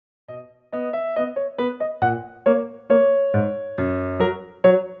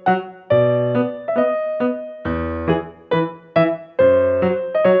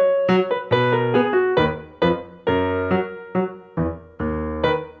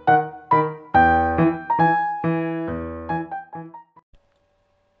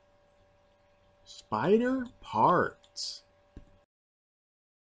spider parts.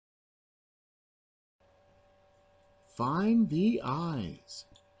 Find the eyes.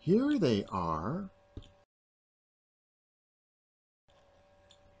 Here they are.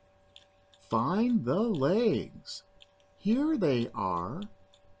 Find the legs. Here they are.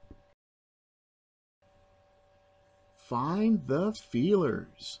 Find the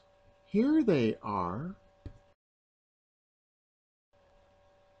feelers. Here they are.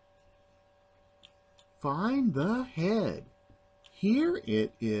 Find the head. Here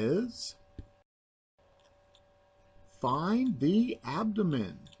it is. Find the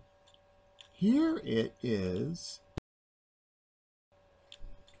abdomen. Here it is.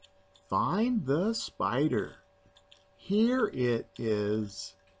 Find the spider. Here it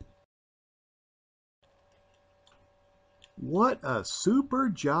is. What a super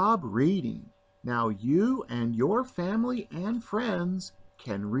job reading! Now you and your family and friends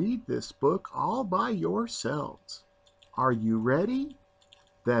can read this book all by yourselves. Are you ready?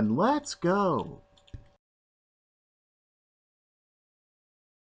 Then let's go!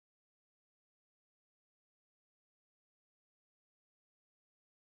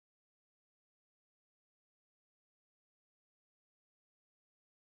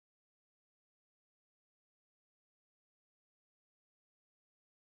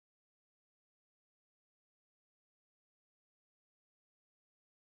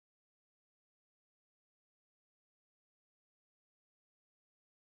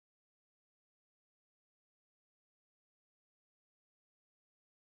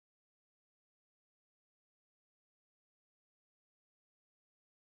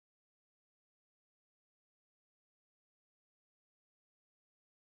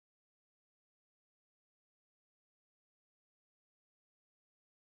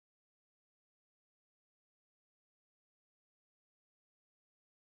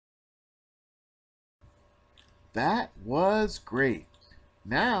 That was great.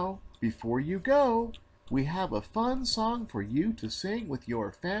 Now, before you go, we have a fun song for you to sing with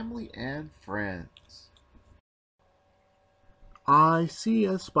your family and friends. I see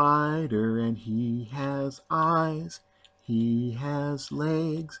a spider and he has eyes, he has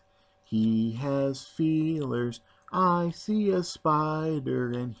legs, he has feelers. I see a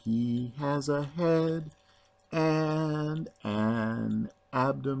spider and he has a head and an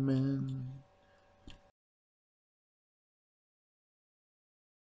abdomen.